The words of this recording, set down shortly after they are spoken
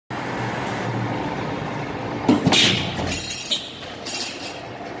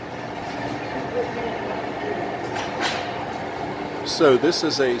So this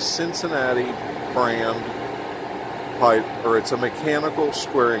is a Cincinnati brand pipe, or it's a mechanical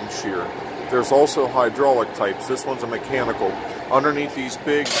squaring shear. There's also hydraulic types. This one's a mechanical. Underneath these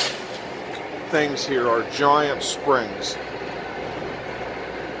big things here are giant springs.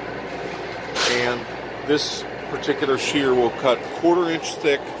 And this particular shear will cut 1/4 inch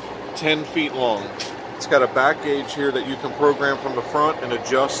thick, 10 feet long. It's got a back gauge here that you can program from the front and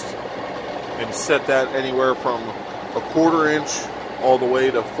adjust and set that anywhere from 1/4 inch all the way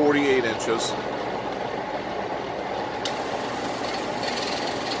to 48 inches.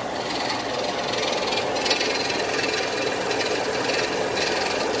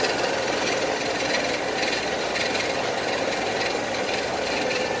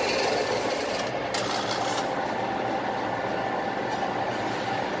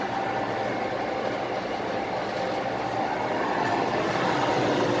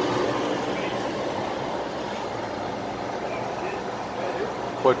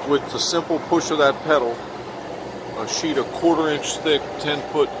 But with the simple push of that pedal, a sheet of 1/4 inch thick, 10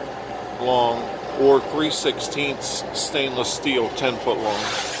 foot long, or 3/16 stainless steel, 10 foot long.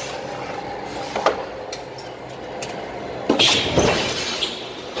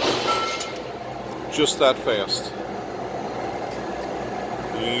 Just that fast.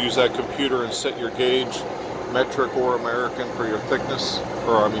 You use that computer and set your gauge, metric or American, for your thickness,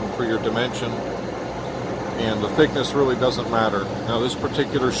 or for your dimension. And the thickness really doesn't matter. Now this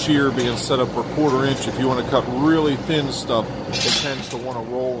particular shear being set up for 1/4 inch, if you want to cut really thin stuff, it tends to want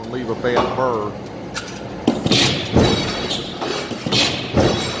to roll and leave a bad burr.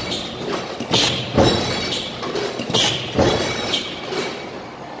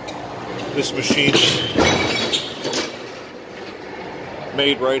 This machine is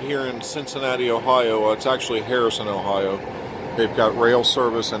made right here in Cincinnati, Ohio. It's actually Harrison, Ohio. They've got rail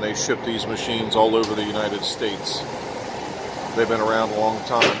service and they ship these machines all over the United States. They've been around a long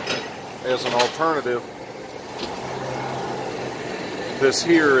time. As an alternative, this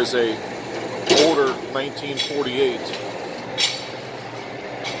here is a older 1948.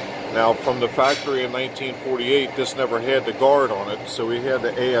 Now from the factory in 1948, this never had the guard on it, so we had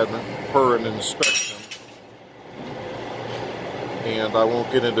to add per an inspection. And I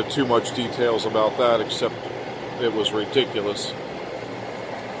won't get into too much details about that, except it was ridiculous.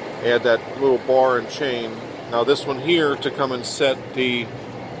 Add that little bar and chain. Now this one here, to come and set the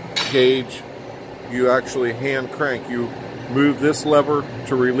gauge, you actually hand crank. You move this lever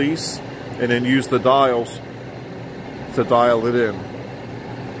to release and then use the dials to dial it in.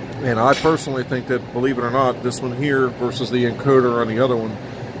 And I personally think that, believe it or not, this one here versus the encoder on the other one,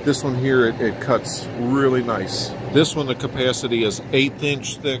 this one here, it cuts really nice. This one, the capacity is 1/8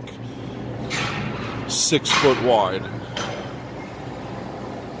 inch thick, 6 foot wide.